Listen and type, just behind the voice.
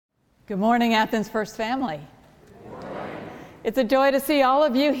Good morning, Athens First Family. Good morning. It's a joy to see all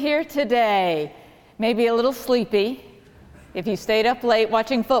of you here today. Maybe a little sleepy if you stayed up late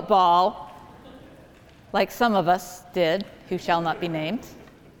watching football, like some of us did, who shall not be named.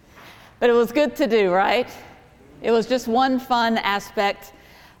 But it was good to do, right? It was just one fun aspect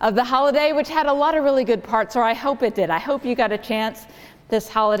of the holiday, which had a lot of really good parts, or I hope it did. I hope you got a chance this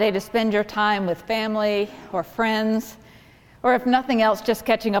holiday to spend your time with family or friends, or if nothing else, just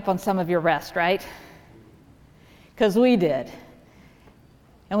catching up on some of your rest, right? Because we did.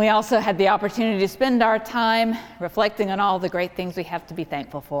 And we also had the opportunity to spend our time reflecting on all the great things we have to be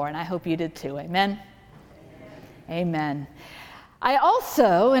thankful for, and I hope you did too. Amen? Amen. I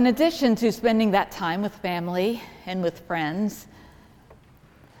also, in addition to spending that time with family and with friends,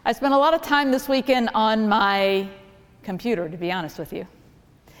 I spent a lot of time this weekend on my computer, to be honest with you.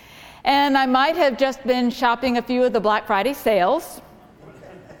 And I might have just been shopping a few of the Black Friday sales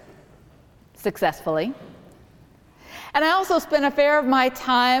successfully. And I also spent a fair of my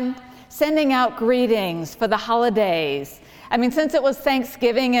time sending out greetings for the holidays. I mean, since it was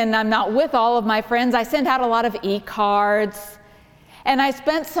Thanksgiving and I'm not with all of my friends, I sent out a lot of e-cards. And I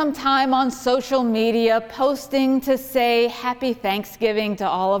spent some time on social media posting to say Happy Thanksgiving to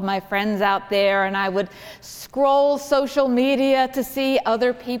all of my friends out there. And I would scroll social media to see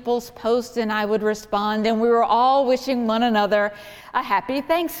other people's posts and I would respond. And we were all wishing one another a Happy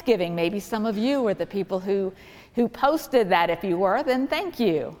Thanksgiving. Maybe some of you were the people who posted that. If you were, then thank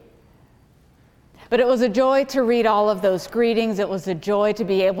you. But it was a joy to read all of those greetings. It was a joy to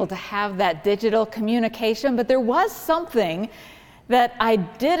be able to have that digital communication. But there was something that I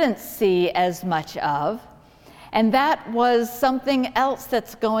didn't see as much of, and that was something else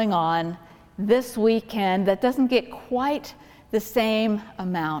that's going on this weekend that doesn't get quite the same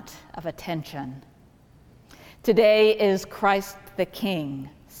amount of attention. Today is Christ the King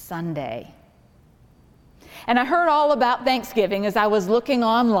Sunday. And I heard all about Thanksgiving as I was looking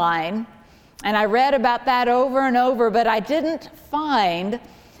online, and I read about that over and over, but I didn't find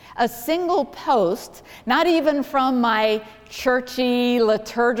a single post, not even from my churchy,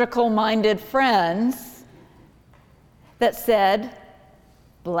 liturgical-minded friends, that said,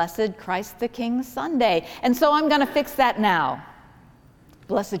 Blessed Christ the King Sunday. And so I'm going to fix that now.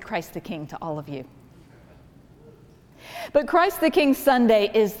 Blessed Christ the King to all of you. But Christ the King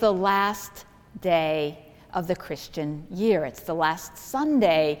Sunday is the last day of the Christian year. It's the last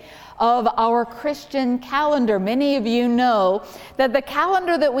Sunday of our Christian calendar. Many of you know that the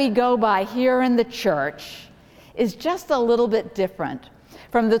calendar that we go by here in the church is just a little bit different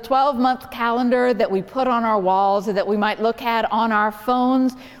from the 12-month calendar that we put on our walls or that we might look at on our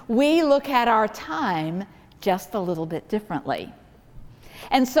phones. We look at our time just a little bit differently.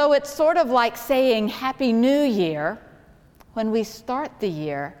 And so it's sort of like saying Happy New Year when we start the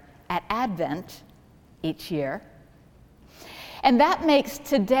year at Advent each year. And that makes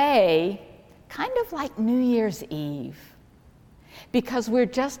today kind of like New Year's Eve, because we're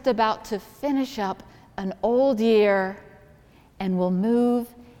just about to finish up an old year and we'll move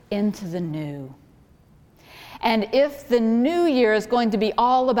into the new. And if the new year is going to be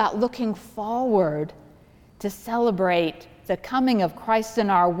all about looking forward to celebrate the coming of Christ in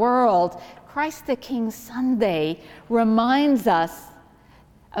our world, Christ the King Sunday reminds us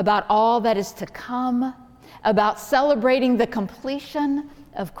about all that is to come, about celebrating the completion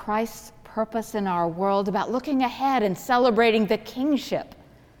of Christ's purpose in our world, about looking ahead and celebrating the kingship,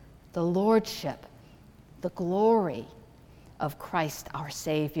 the lordship, the glory of Christ our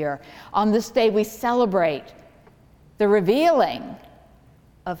Savior. On this day, we celebrate the revealing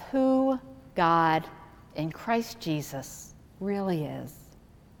of who God in Christ Jesus really is.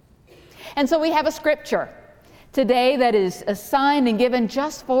 And so we have a scripture today that is assigned and given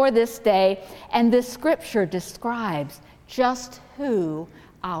just for this day, and this scripture describes just who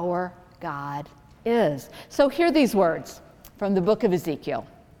our God is. So hear these words from the book of Ezekiel.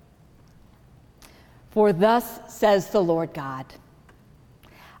 For thus says the Lord God,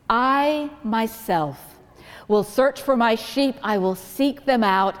 I myself will search for my sheep, I will seek them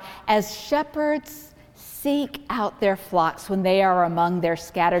out as shepherds seek out their flocks when they are among their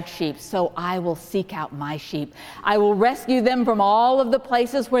scattered sheep, so I will seek out my sheep. I will rescue them from all of the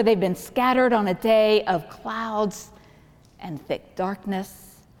places where they've been scattered on a day of clouds and thick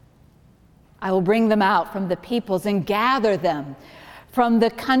darkness. I will bring them out from the peoples and gather them from the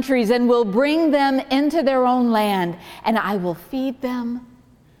countries and will bring them into their own land, and I will feed them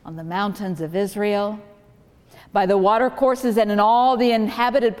on the mountains of Israel. By the watercourses and in all the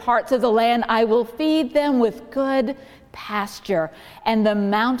inhabited parts of the land, I will feed them with good pasture, and the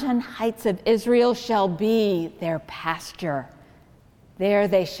mountain heights of Israel shall be their pasture. There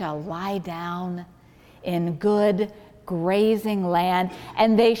they shall lie down in good grazing land,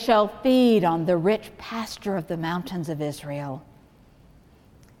 and they shall feed on the rich pasture of the mountains of Israel.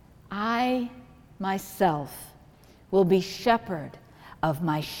 I myself will be shepherd of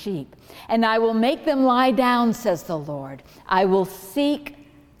my sheep, and I will make them lie down, says the Lord. I will seek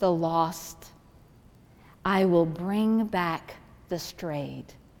the lost. I will bring back the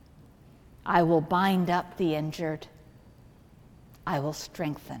strayed. I will bind up the injured. I will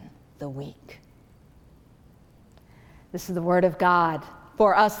strengthen the weak. This is the word of God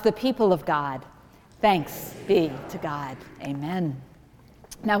for us, the people of God. Thanks be to God. Amen.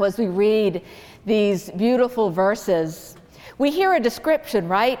 Now, as we read these beautiful verses, we hear a description,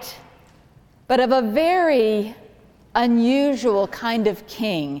 right? But of a very unusual kind of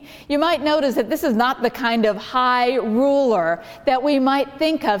king. You might notice that this is not the kind of high ruler that we might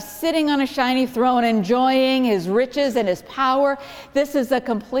think of sitting on a shiny throne enjoying his riches and his power. This is a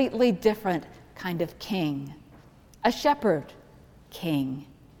completely different kind of king. A shepherd king.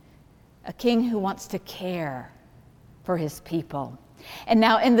 A king who wants to care for his people. And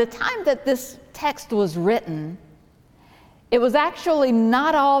now, in the time that this text was written, it was actually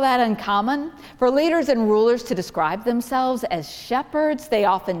not all that uncommon for leaders and rulers to describe themselves as shepherds. They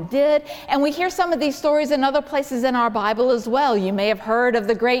often did. And we hear some of these stories in other places in our Bible as well. You may have heard of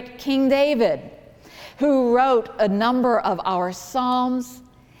the great King David, who wrote a number of our Psalms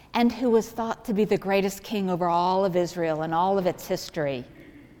and who was thought to be the greatest king over all of Israel and all of its history.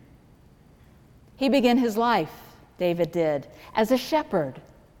 He began his life, David did, as a shepherd,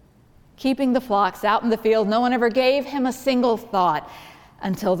 keeping the flocks out in the field. No one ever gave him a single thought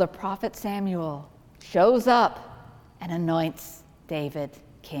until the prophet Samuel shows up and anoints David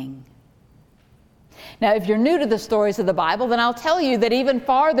king. Now, if you're new to the stories of the Bible, then I'll tell you that even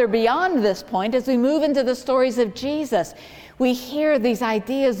farther beyond this point, as we move into the stories of Jesus, we hear these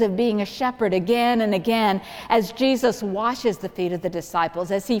ideas of being a shepherd again and again as Jesus washes the feet of the disciples,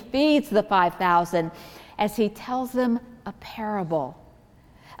 as he feeds the 5,000, as he tells them a parable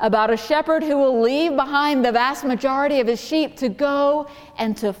about a shepherd who will leave behind the vast majority of his sheep to go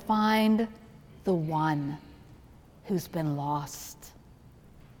and to find the one who's been lost.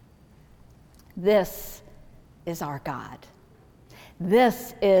 This is our God.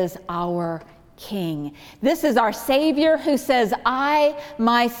 This is our King. This is our Savior who says, I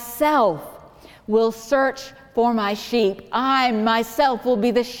myself will search for my sheep. I myself will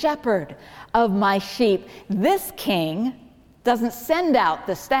be the shepherd of my sheep. This King doesn't send out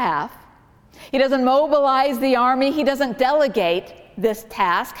the staff. He doesn't mobilize the army. He doesn't delegate this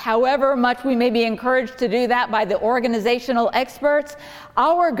task, however much we may be encouraged to do that by the organizational experts.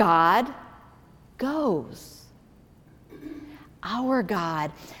 Our God goes. Our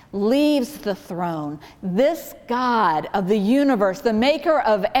God leaves the throne. This God of the universe, the maker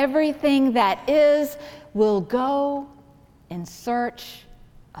of everything that is, will go in search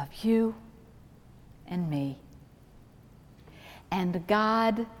of you and me. And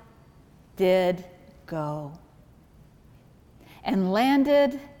God did go and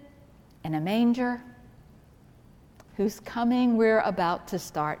landed in a manger whose coming we're about to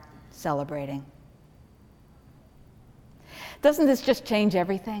start celebrating. Doesn't this just change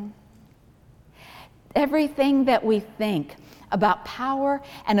everything? Everything that we think about power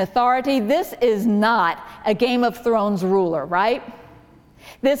and authority. This is not a Game of Thrones ruler, right?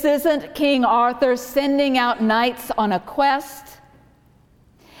 This isn't King Arthur sending out knights on a quest.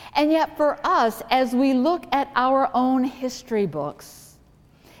 And yet for us, as we look at our own history books,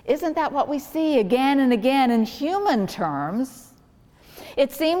 isn't that what we see again and again in human terms?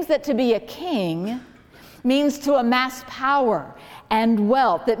 It seems that to be a king means to amass power and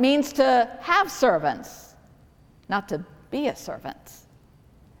wealth. It means to have servants, not to be a servant.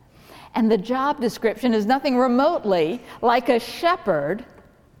 And the job description is nothing remotely like a shepherd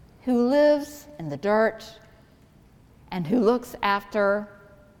who lives in the dirt and who looks after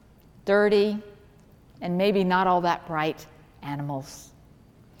dirty and maybe not all that bright animals.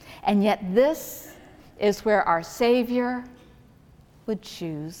 And yet this is where our Savior would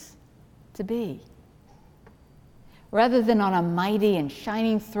choose to be. Rather than on a mighty and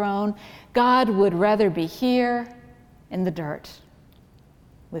shining throne, God would rather be here in the dirt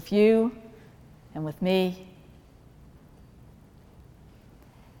with you and with me.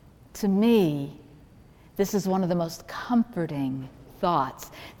 To me, this is one of the most comforting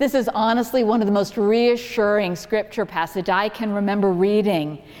thoughts. This is honestly one of the most reassuring scripture passage I can remember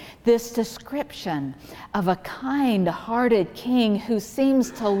reading. This description of a kind-hearted king who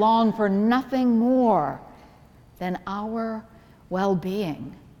seems to long for nothing more than our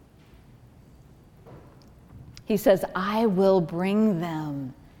well-being. He says, I will bring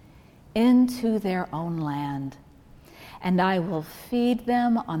them into their own land, and I will feed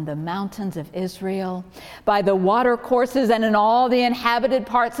them on the mountains of Israel, by the watercourses and in all the inhabited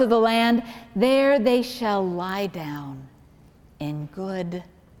parts of the land. There they shall lie down in good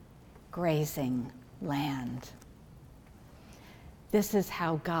grazing land. This is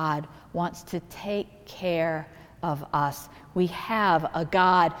how God wants to take care of us. We have a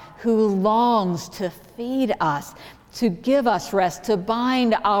God who longs to feed us, to give us rest, to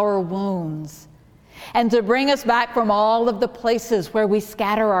bind our wounds, and to bring us back from all of the places where we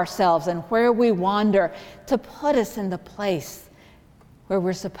scatter ourselves and where we wander, to put us in the place where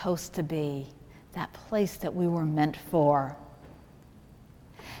we're supposed to be, that place that we were meant for.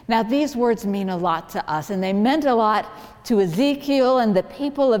 Now, these words mean a lot to us, and they meant a lot to Ezekiel and the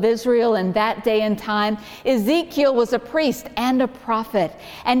people of Israel in that day and time. Ezekiel was a priest and a prophet,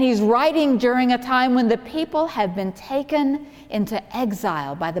 and he's writing during a time when the people had been taken into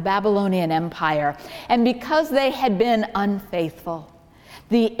exile by the Babylonian Empire. And because they had been unfaithful,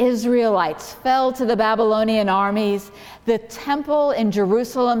 the Israelites fell to the Babylonian armies. The temple in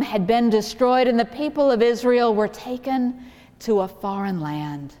Jerusalem had been destroyed, and the people of Israel were taken to a foreign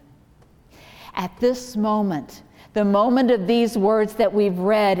land. At this moment, the moment of these words that we've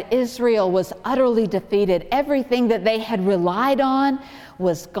read, Israel was utterly defeated. Everything that they had relied on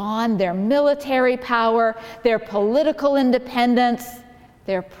was gone. Their military power, their political independence,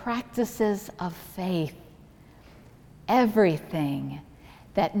 their practices of faith, everything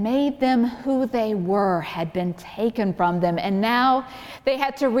that made them who they were had been taken from them. And now they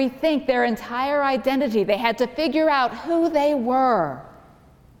had to rethink their entire identity. They had to figure out who they were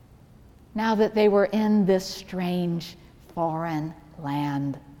now that they were in this strange foreign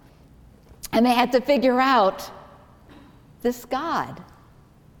land. And they had to figure out this God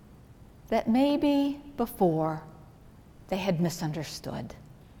that maybe before they had misunderstood.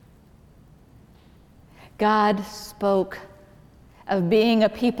 God spoke of being a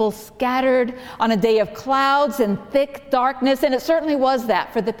people scattered on a day of clouds and thick darkness, and it certainly was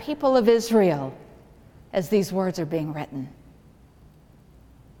that for the people of Israel as these words are being written.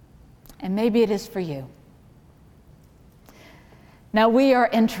 And maybe it is for you. Now, we are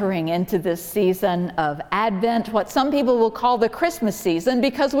entering into this season of Advent, what some people will call the Christmas season,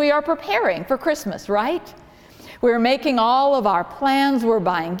 because we are preparing for Christmas, right? We're making all of our plans, we're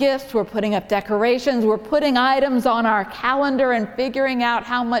buying gifts, we're putting up decorations, we're putting items on our calendar and figuring out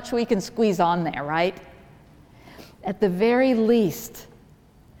how much we can squeeze on there, right? At the very least,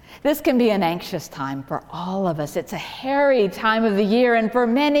 this can be an anxious time for all of us. It's a hairy time of the year, and for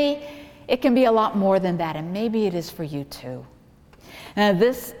many, it can be a lot more than that, and maybe it is for you too.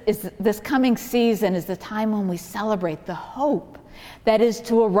 This coming season is the time when we celebrate the hope that is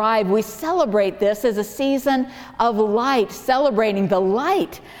to arrive. We celebrate this as a season of light, celebrating the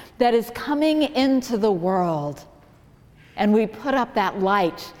light that is coming into the world. And we put up that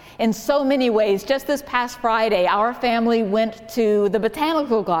light in so many ways. Just this past Friday, our family went to the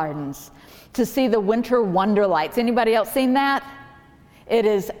botanical gardens to see the winter wonder lights. Anybody else seen that? It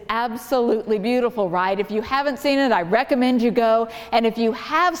is absolutely beautiful, right? If you haven't seen it, I recommend you go. And if you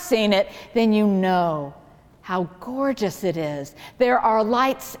have seen it, then you know how gorgeous it is. There are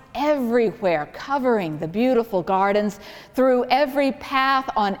lights everywhere covering the beautiful gardens. Through every path,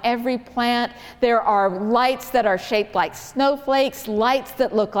 on every plant, there are lights that are shaped like snowflakes, lights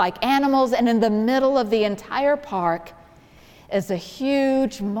that look like animals, and in the middle of the entire park is a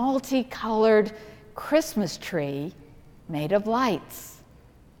huge multicolored Christmas tree made of lights.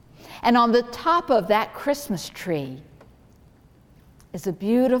 And on the top of that Christmas tree is a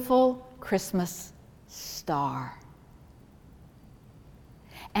beautiful Christmas star.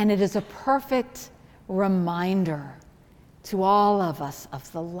 And it is a perfect reminder to all of us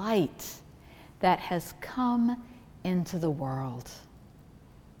of the light that has come into the world.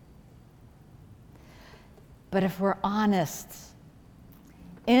 But if we're honest,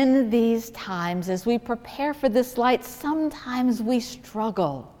 in these times, as we prepare for this light, sometimes we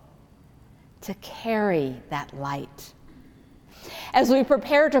struggle to carry that light. As we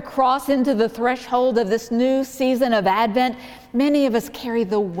prepare to cross into the threshold of this new season of Advent, many of us carry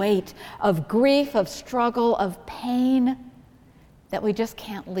the weight of grief, of struggle, of pain that we just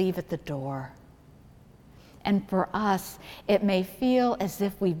can't leave at the door. And for us, it may feel as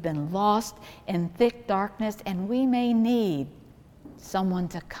if we've been lost in thick darkness, and we may need someone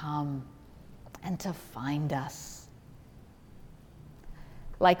to come and to find us.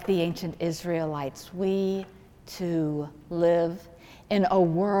 Like the ancient Israelites, we too live in a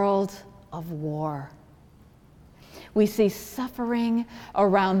world of war. We see suffering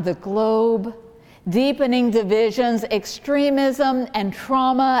around the globe, deepening divisions, extremism and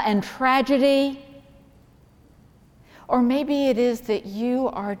trauma and tragedy. Or maybe it is that you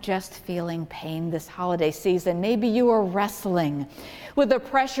are just feeling pain this holiday season. Maybe you are wrestling with the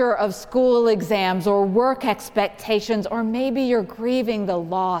pressure of school exams or work expectations, or maybe you're grieving the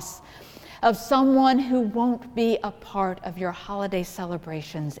loss of someone who won't be a part of your holiday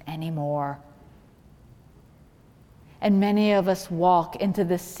celebrations anymore. And many of us walk into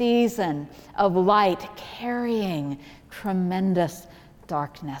the season of light carrying tremendous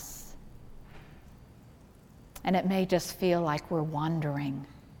darkness. And it may just feel like we're wandering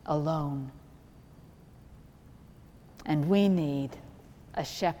alone. And we need a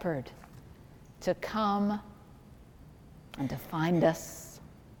shepherd to come and to find us.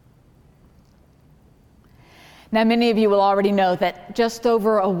 Now, many of you will already know that just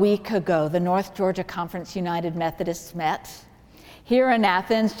over a week ago, the North Georgia Conference United Methodists met here in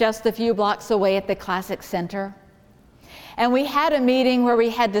Athens, just a few blocks away at the Classic Center. And we had a meeting where we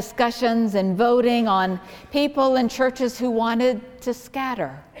had discussions and voting on people and churches who wanted to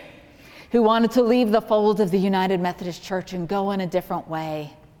scatter, who wanted to leave the fold of the United Methodist Church and go in a different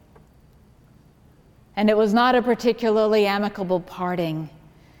way. And it was not a particularly amicable parting.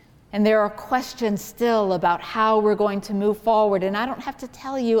 And there are questions still about how we're going to move forward. And I don't have to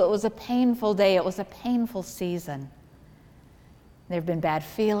tell you, it was a painful day. It was a painful season. There have been bad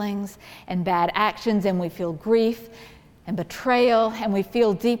feelings and bad actions, and we feel grief and betrayal, and we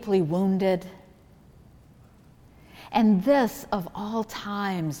feel deeply wounded. And this, of all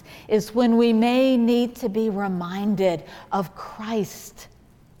times, is when we may need to be reminded of Christ,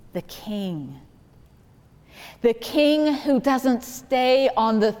 the King. The King who doesn't stay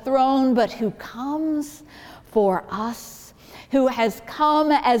on the throne, but who comes for us, who has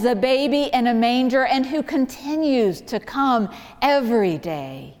come as a baby in a manger, and who continues to come every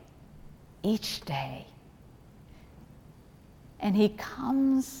day, each day. And he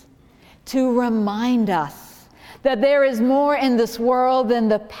comes to remind us that there is more in this world than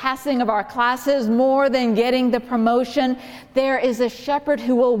the passing of our classes, more than getting the promotion. There is a shepherd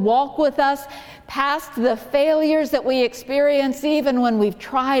who will walk with us past the failures that we experience even when we've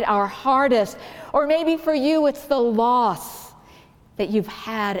tried our hardest. Or maybe for you it's the loss that you've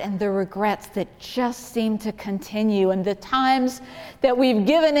had and the regrets that just seem to continue, and the times that we've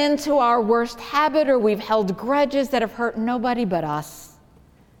given in to our worst habit, or we've held grudges that have hurt nobody but us.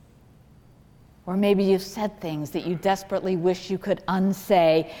 Or maybe you've said things that you desperately wish you could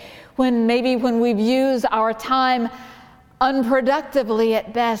unsay, when we've used our time unproductively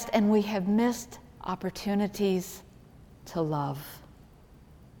at best, and we have missed opportunities to love.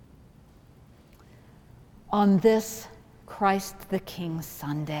 On this Christ the King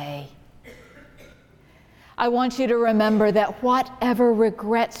Sunday, I want you to remember that whatever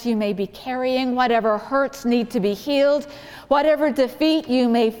regrets you may be carrying, whatever hurts need to be healed, whatever defeat you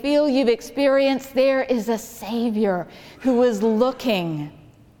may feel you've experienced, there is a Savior who is looking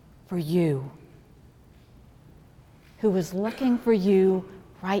for you, who is looking for you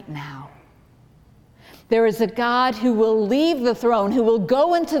right now. There is a God who will leave the throne, who will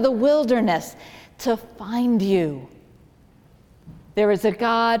go into the wilderness to find you. There is a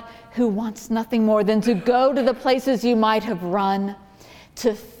God who wants nothing more than to go to the places you might have run,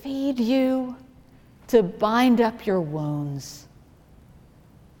 to feed you, to bind up your wounds,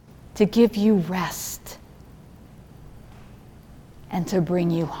 to give you rest, and to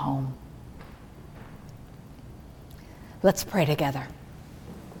bring you home. Let's pray together.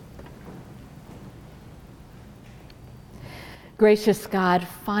 Gracious God,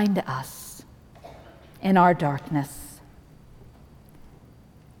 find us in our darkness,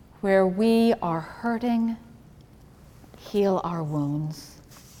 where we are hurting, heal our wounds.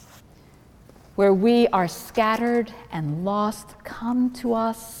 Where we are scattered and lost, come to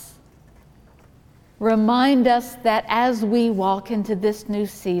us. Remind us that as we walk into this new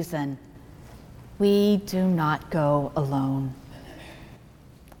season, we do not go alone,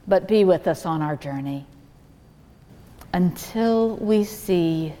 but be with us on our journey until we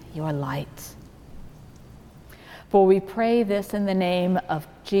see your light. For we pray this in the name of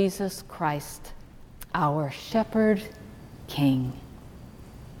Jesus Christ, our Shepherd King.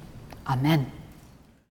 Amen.